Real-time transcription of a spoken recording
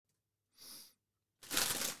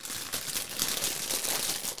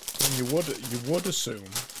would assume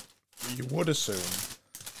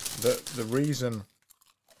that the reason.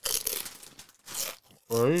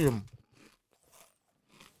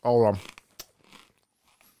 Hold on.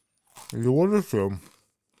 You would assume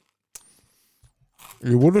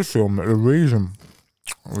that the reason.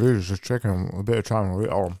 Really just taking a bit of time to read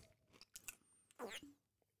it on.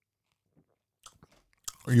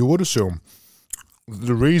 You would assume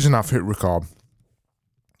the reason I've hit record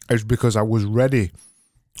is because I was ready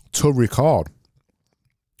to record.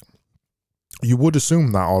 You would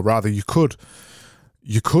assume that, or rather you could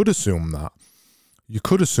assume that. You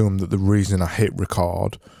could assume that the reason I hit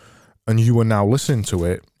record and you are now listening to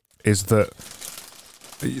it is that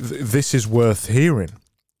this is worth hearing.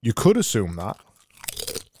 You could assume that.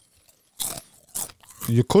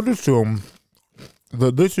 You could assume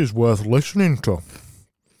that this is worth listening to.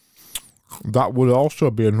 That would also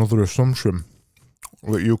be another assumption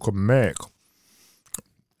that you could make.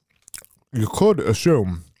 You could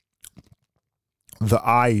assume that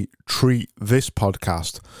I treat this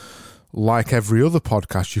podcast like every other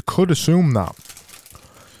podcast. You could assume that.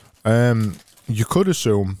 You could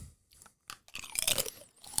assume.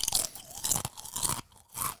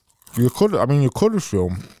 You could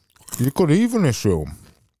even assume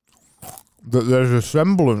that there's a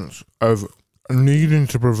semblance of needing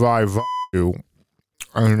to provide value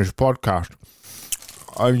in this podcast.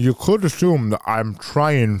 And you could assume that I'm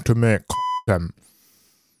trying to make content.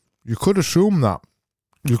 You could assume that.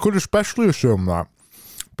 You could especially assume that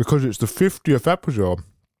because it's the 50th episode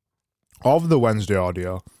of the Wednesday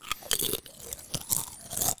Audio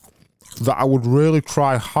that I would really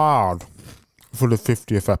try hard for the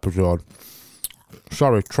 50th episode.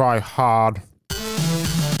 Sorry, try hard.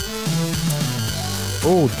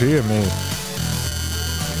 Oh, dear me.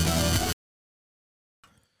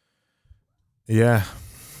 Yeah.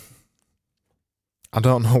 I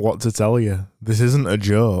don't know what to tell you. This isn't a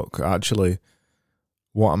joke, actually,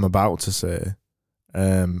 what I'm about to say.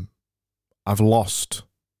 I've lost,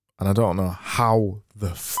 and I don't know how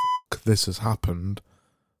the fuck this has happened,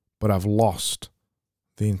 but I've lost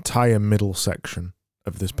the entire middle section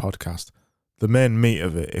of this podcast. The main meat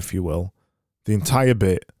of it, if you will. The entire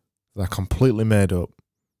bit that I completely made up,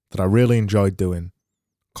 that I really enjoyed doing.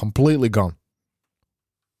 Completely gone.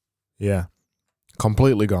 Yeah.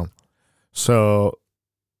 Completely gone. So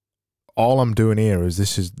all I'm doing here is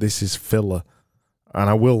this is filler. And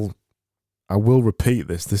I will repeat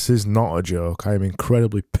this. This is not a joke. I am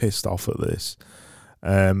incredibly pissed off at this.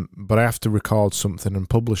 But I have to record something and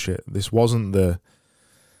publish it. This wasn't the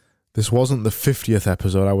 50th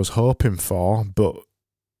episode I was hoping for, but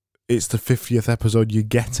it's the 50th episode you're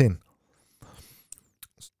getting.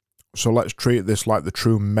 So let's treat this like the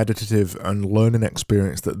true meditative and learning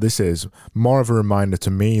experience that this is. More of a reminder to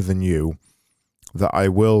me than you that I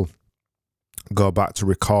will go back to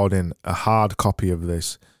recording a hard copy of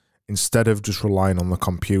this instead of just relying on the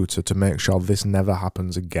computer to make sure this never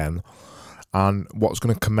happens again. And what's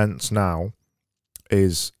going to commence now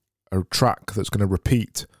is a track that's going to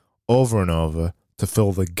repeat over and over to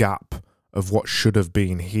fill the gap of what should have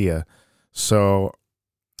been here. So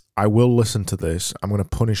I will listen to this. I'm going to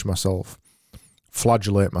punish myself,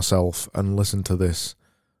 flagellate myself, and listen to this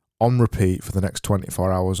on repeat for the next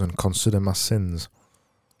 24 hours and consider my sins.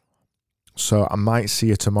 So I might see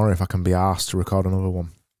you tomorrow if I can be asked to record another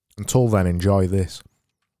one. Until then, enjoy this.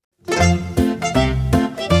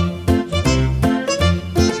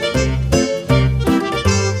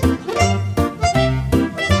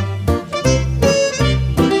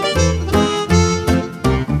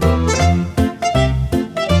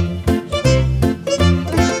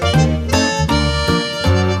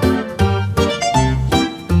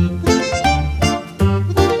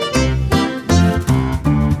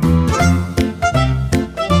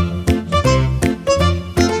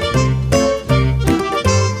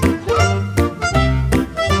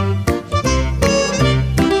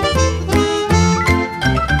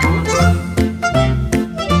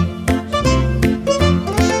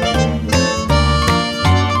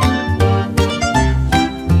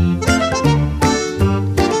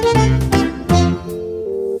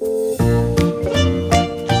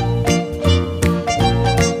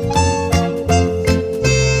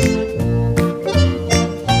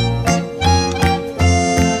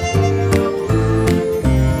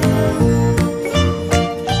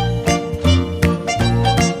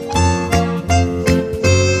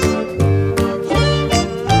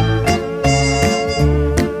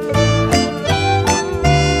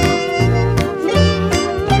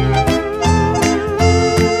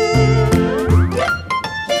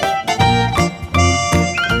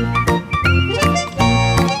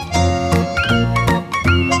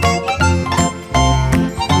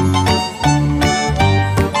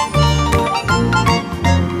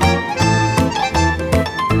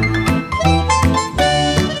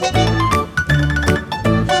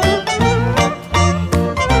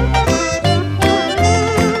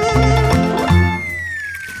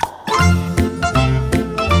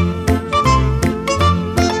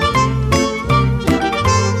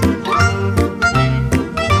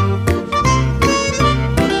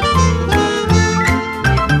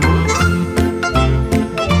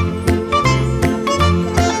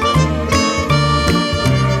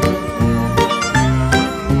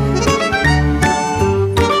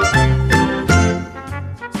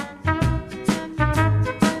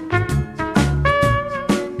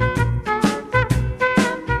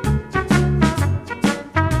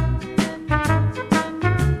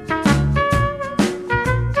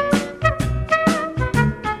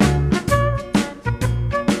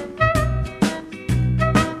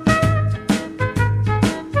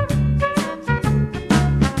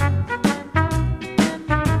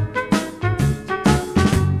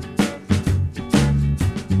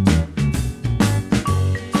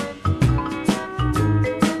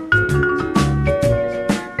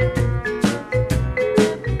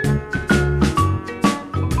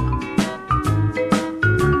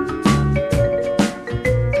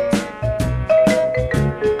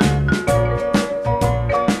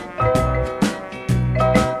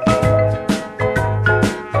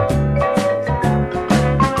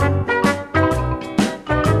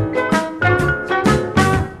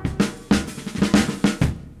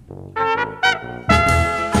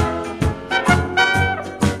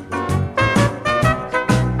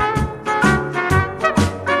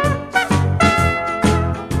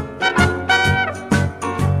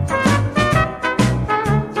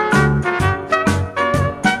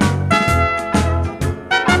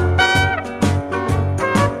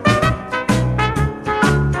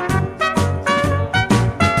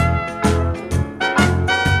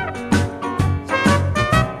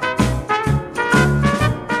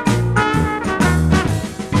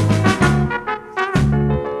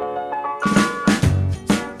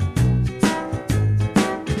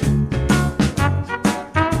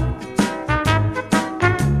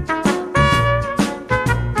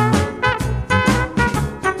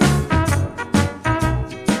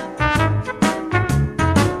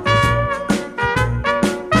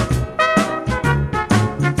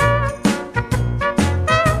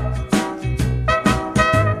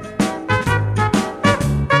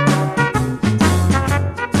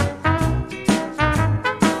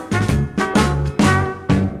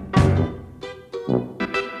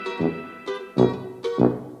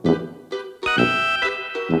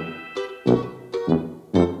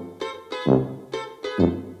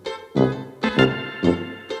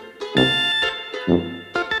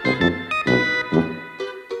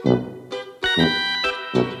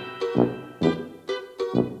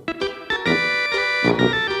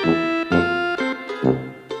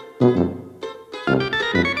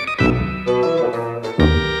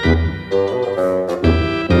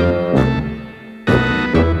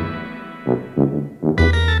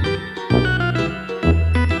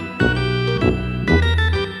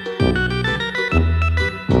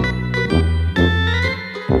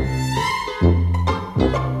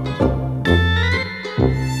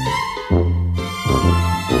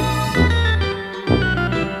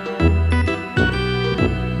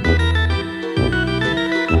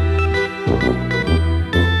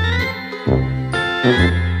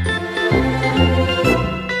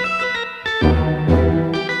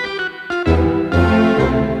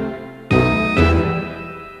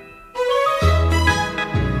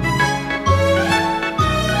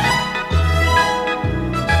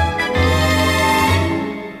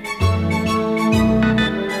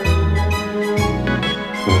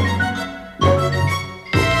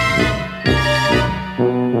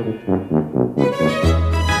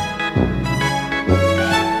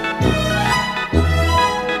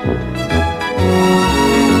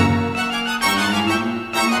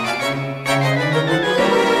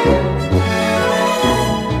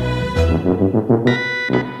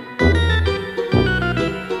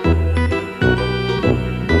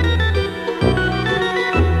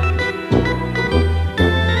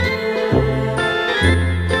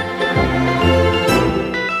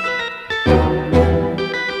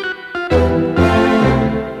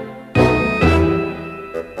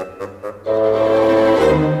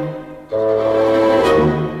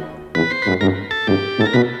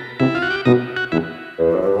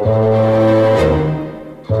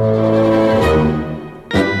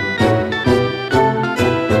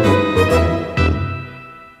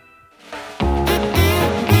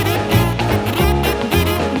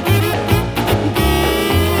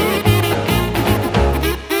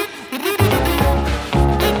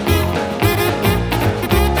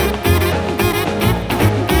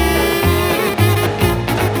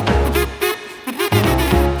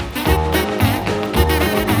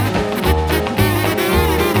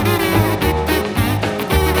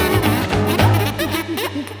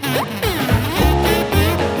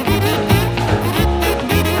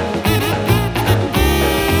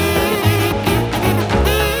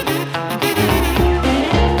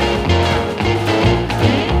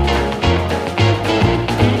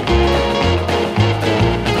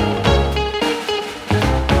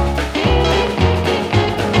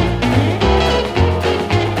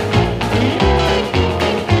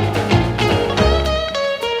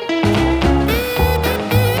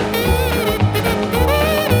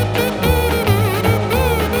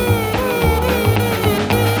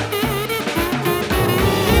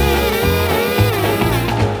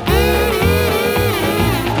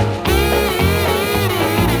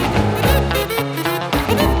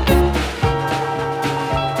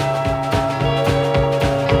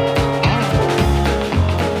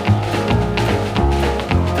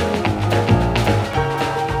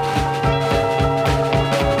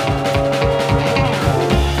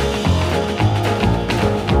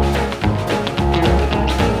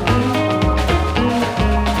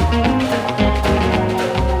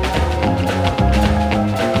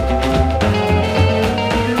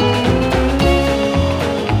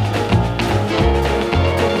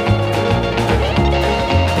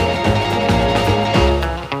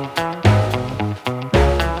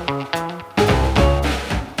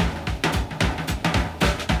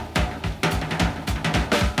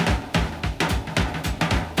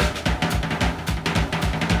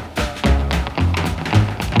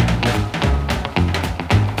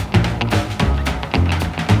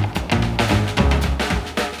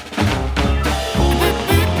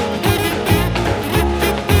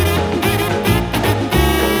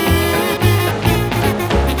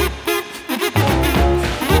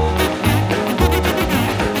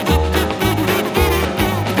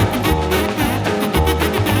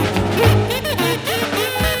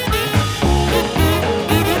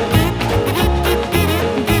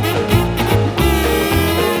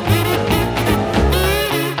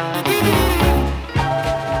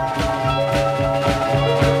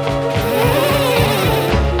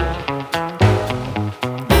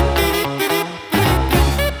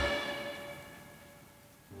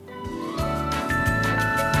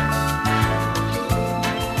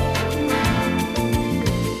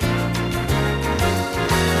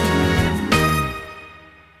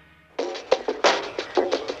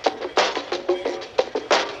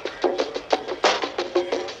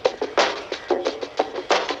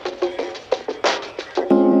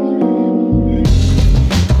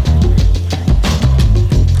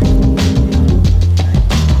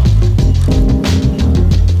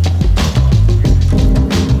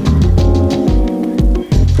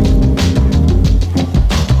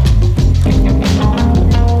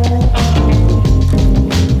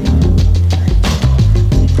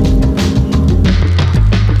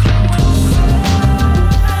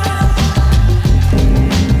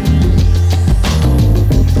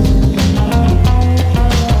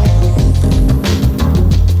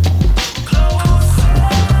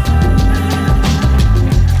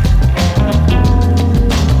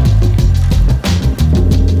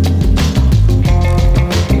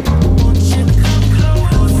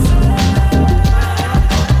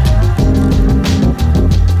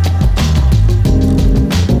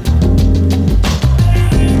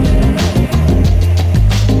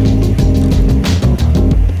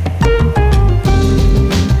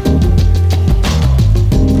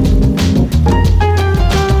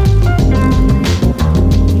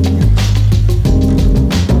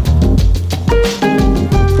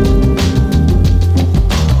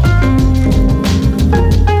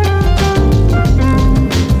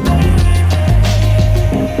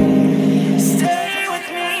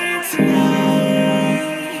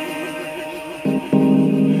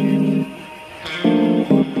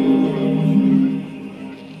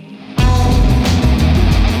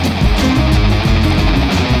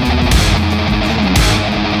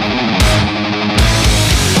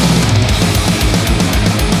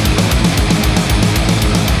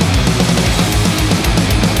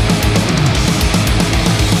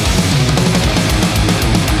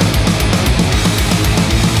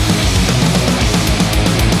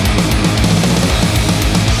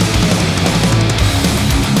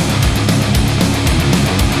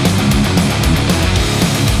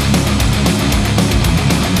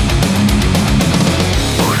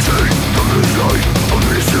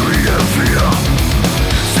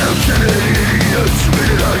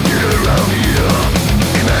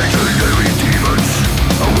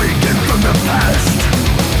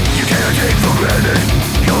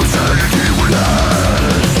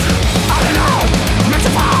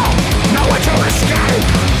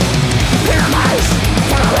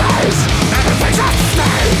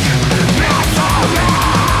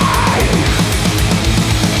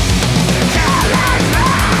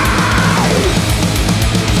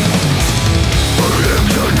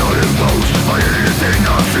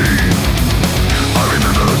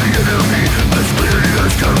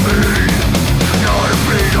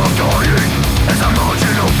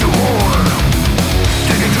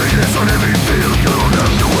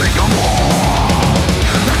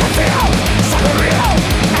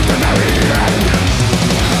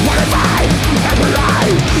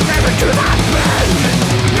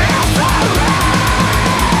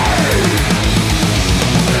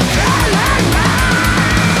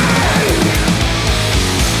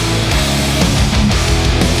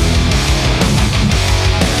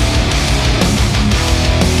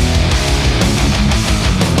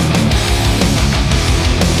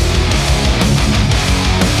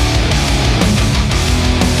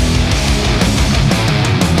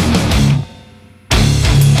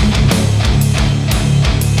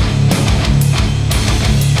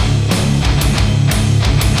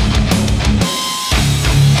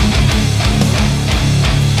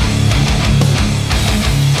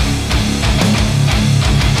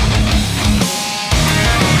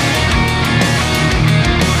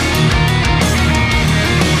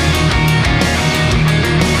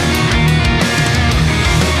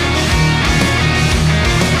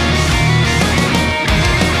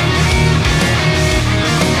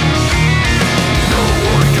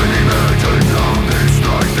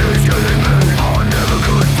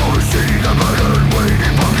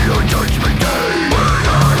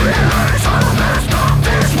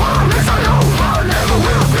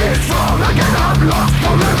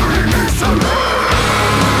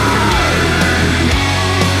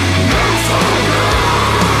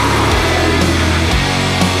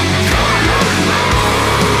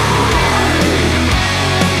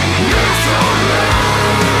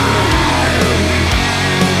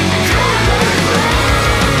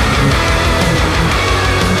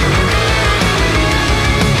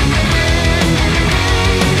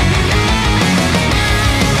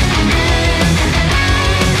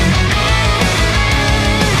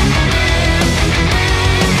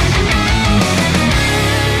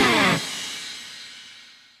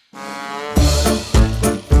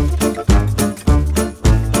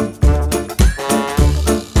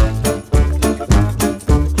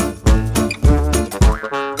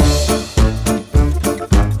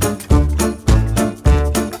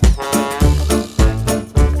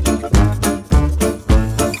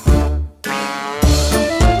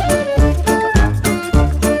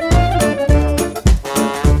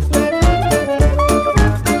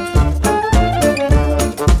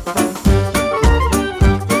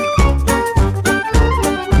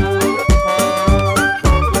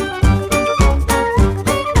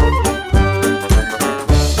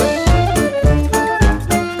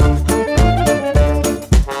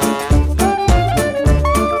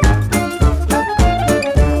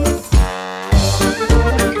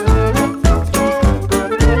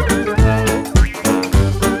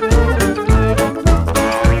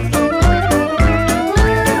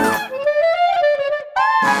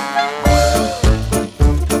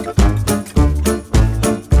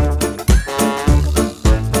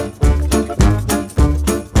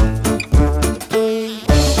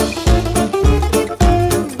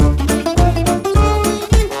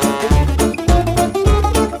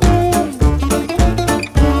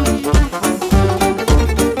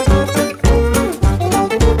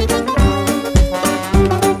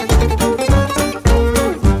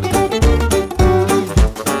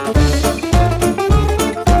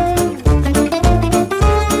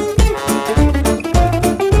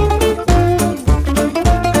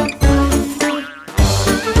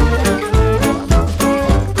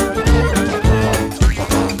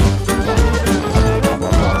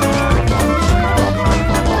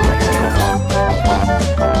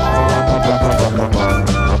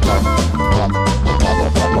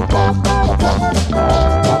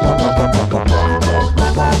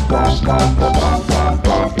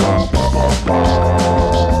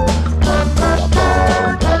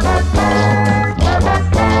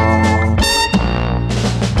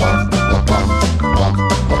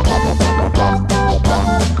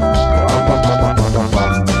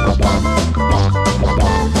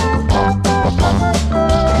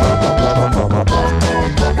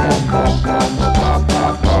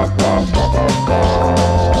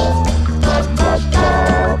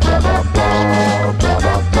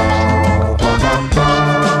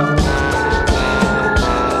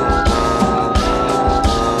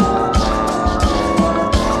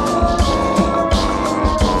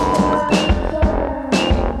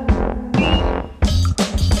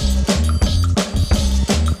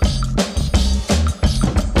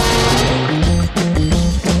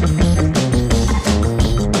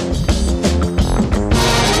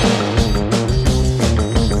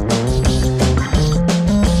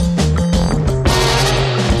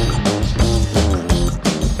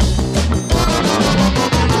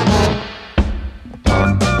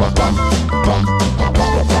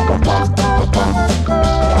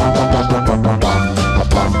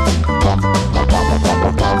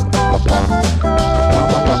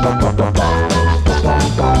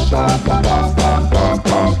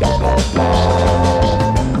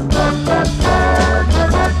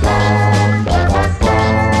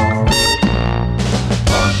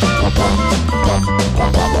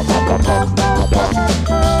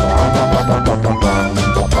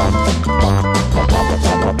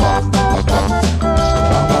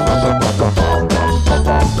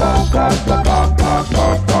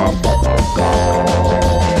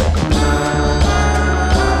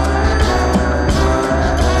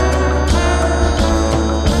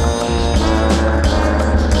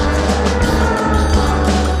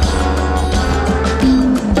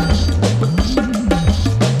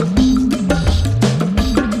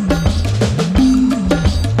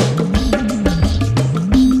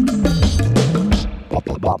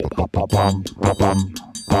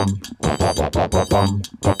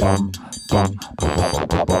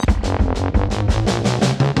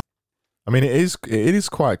 I mean, it is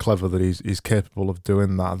quite clever that he's capable of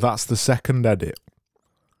doing that. That's the second edit.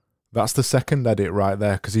 That's the second edit right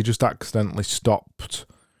there, because he just accidentally stopped.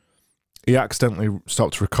 He accidentally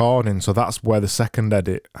stopped recording, so that's where the second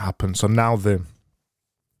edit happened. So now the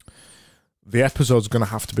episode's going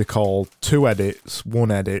to have to be called 2 edits,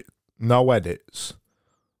 1 edit, no edits,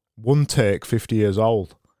 1 take, 50 years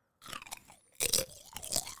old.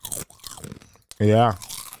 Yeah,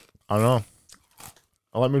 I know.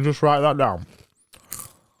 Let me just write that down.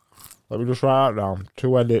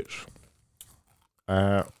 2 edits.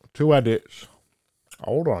 2 edits.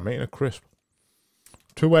 Hold on, I'm eating a crisp.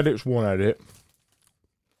 2 edits, 1 edit.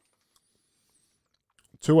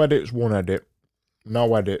 2 edits, 1 edit.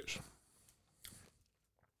 No edits.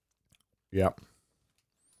 Yep.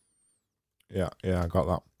 Yeah, I got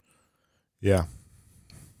that. Yeah.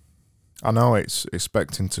 I know it's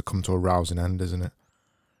expecting to come to a rousing end, isn't it?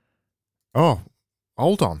 Oh,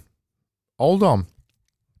 hold on.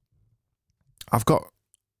 I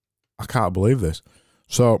can't believe this.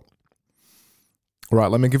 So,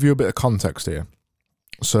 right, let me give you a bit of context here.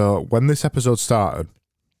 So, when this episode started,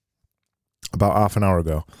 about half an hour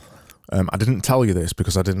ago, I didn't tell you this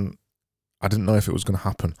because I didn't know if it was going to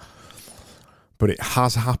happen, but it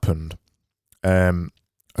has happened.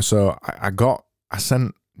 So I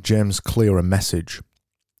sent James Clear a message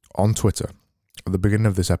on Twitter at the beginning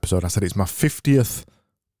of this episode. I said, it's my 50th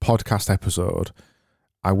podcast episode.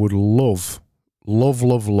 I would love,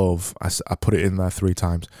 I put it in there 3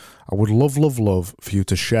 times. I would love for you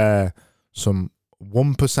to share some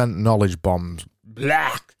 1% knowledge bombs.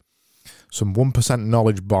 Some 1%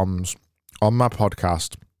 knowledge bombs on my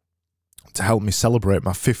podcast to help me celebrate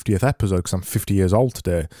my 50th episode, because I'm 50 years old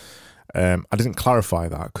today. I didn't clarify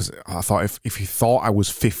that because I thought if he thought I was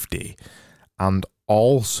 50 and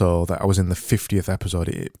also that I was in the 50th episode,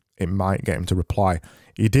 it might get him to reply.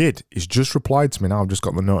 He did. He's just replied to me now. I've just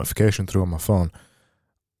got the notification through on my phone.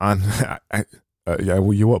 And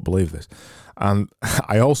you won't believe this. And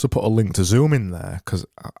I also put a link to Zoom in there because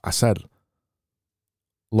I said,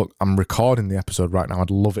 look, I'm recording the episode right now.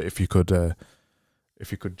 I'd love it if you could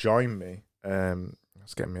join me.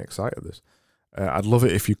 It's getting me excited, this. I'd love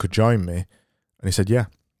it if you could join me. And he said, yeah.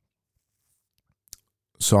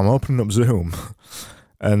 So I'm opening up Zoom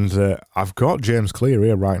and I've got James Clear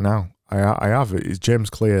here right now. I have it. It's James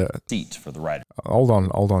Clear. Seat for the rider. Hold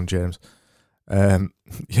on, James. Yeah,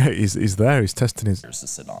 he's there. He's testing his. To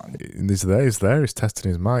sit on. He's there. He's testing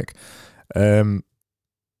his mic. So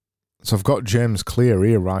I've got James Clear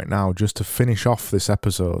here right now just to finish off this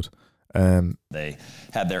episode. They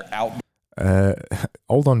had their out.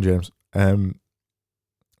 Hold on, James.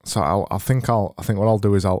 So I think what I'll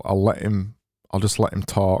do is I'll just let him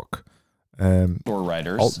talk. Or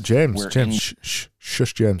riders. James,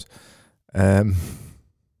 shush, James. Indoor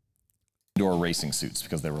racing suits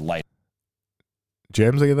because they were lighter.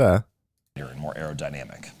 James, are you there? And more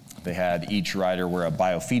aerodynamic. They had each rider wear a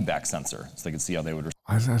biofeedback sensor so they could see how they would.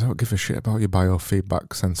 I don't give a shit about your biofeedback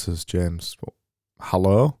sensors, James.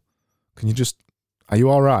 Hello? Can you just? Are you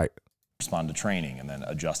all right? Respond to training and then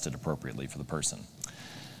adjust it appropriately for the person.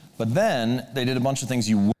 But then they did a bunch of things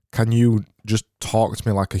you. Can you just talk to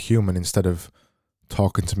me like a human instead of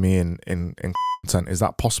talking to me in content? Is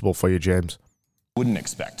that possible for you, James? Wouldn't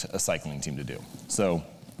expect a cycling team to do. So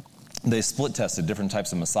they split tested different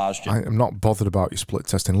types of massage. I am not bothered about your split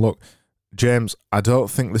testing. Look, James, I don't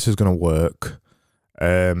think this is going to work.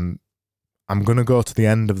 I'm going to go to the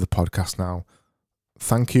end of the podcast now.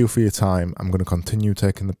 Thank you for your time. I'm going to continue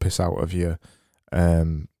taking the piss out of you.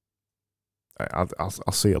 I'll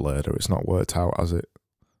see you later. It's not worked out, has it?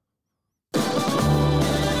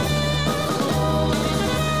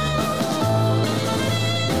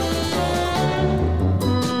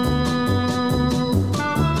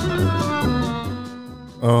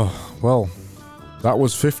 Oh, well, that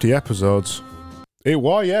was 50 episodes. It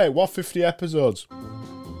was 50 episodes.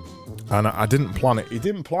 And I didn't plan it. He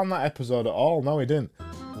didn't plan that episode at all. No, he didn't.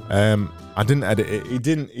 I didn't edit it. He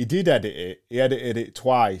did edit it. He edited it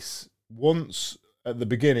twice. Once at the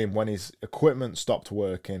beginning when his equipment stopped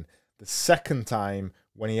working. The second time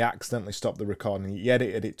when he accidentally stopped the recording. He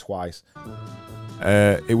edited it twice.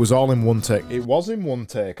 It was all in one take. It was in one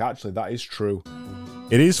take, actually. That is true.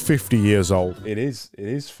 It is 50 years old. It is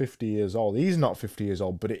 50 years old. He's not 50 years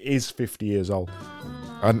old, but it is 50 years old.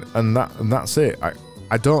 And that's it.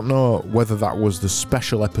 I don't know whether that was the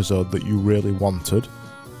special episode that you really wanted.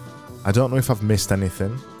 I don't know if I've missed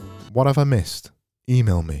anything. What have I missed?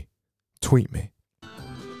 Email me. Tweet me.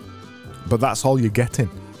 But that's all you're getting.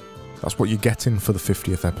 That's what you're getting for the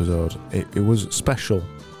 50th episode. It was special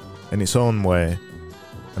in its own way.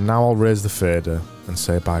 And now I'll raise the fader and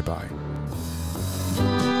say bye-bye.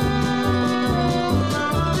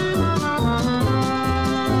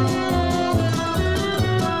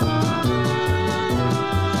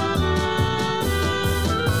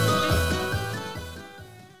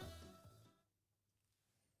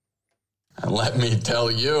 And let me tell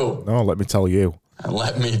you. No, let me tell you. And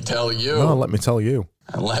let me tell you. No, let me tell you.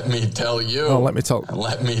 And let me tell you. No, let me tell. And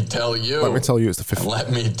let me tell you. Let me tell you. It's the 50th. And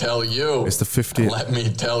let me tell you. It's the 50th. And let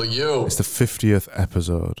me tell you. It's the 50th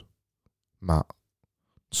episode. Matt,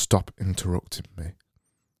 stop interrupting me.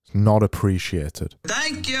 It's not appreciated.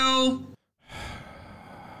 Thank you.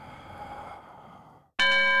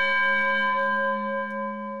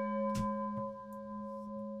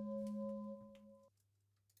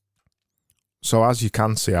 So as you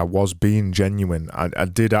can see, I was being genuine. I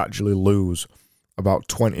did actually lose about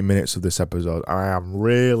 20 minutes of this episode. I am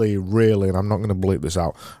really, and I'm not going to bleep this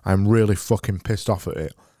out, I'm really fucking pissed off at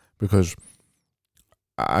it because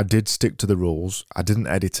I did stick to the rules. I didn't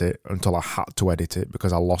edit it until I had to edit it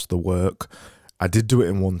because I lost the work. I did do it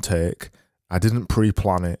in one take. I didn't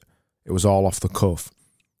pre-plan it. It was all off the cuff.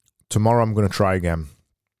 Tomorrow I'm going to try again.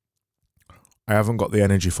 I haven't got the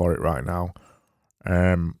energy for it right now.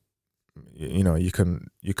 You know, you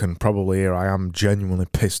can probably hear I am genuinely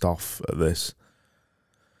pissed off at this.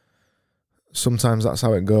 Sometimes that's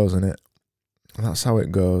how it goes, isn't it? That's how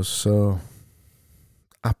it goes. So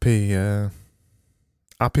happy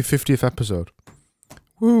 50th episode.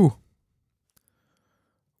 Woo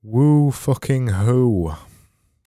fucking who.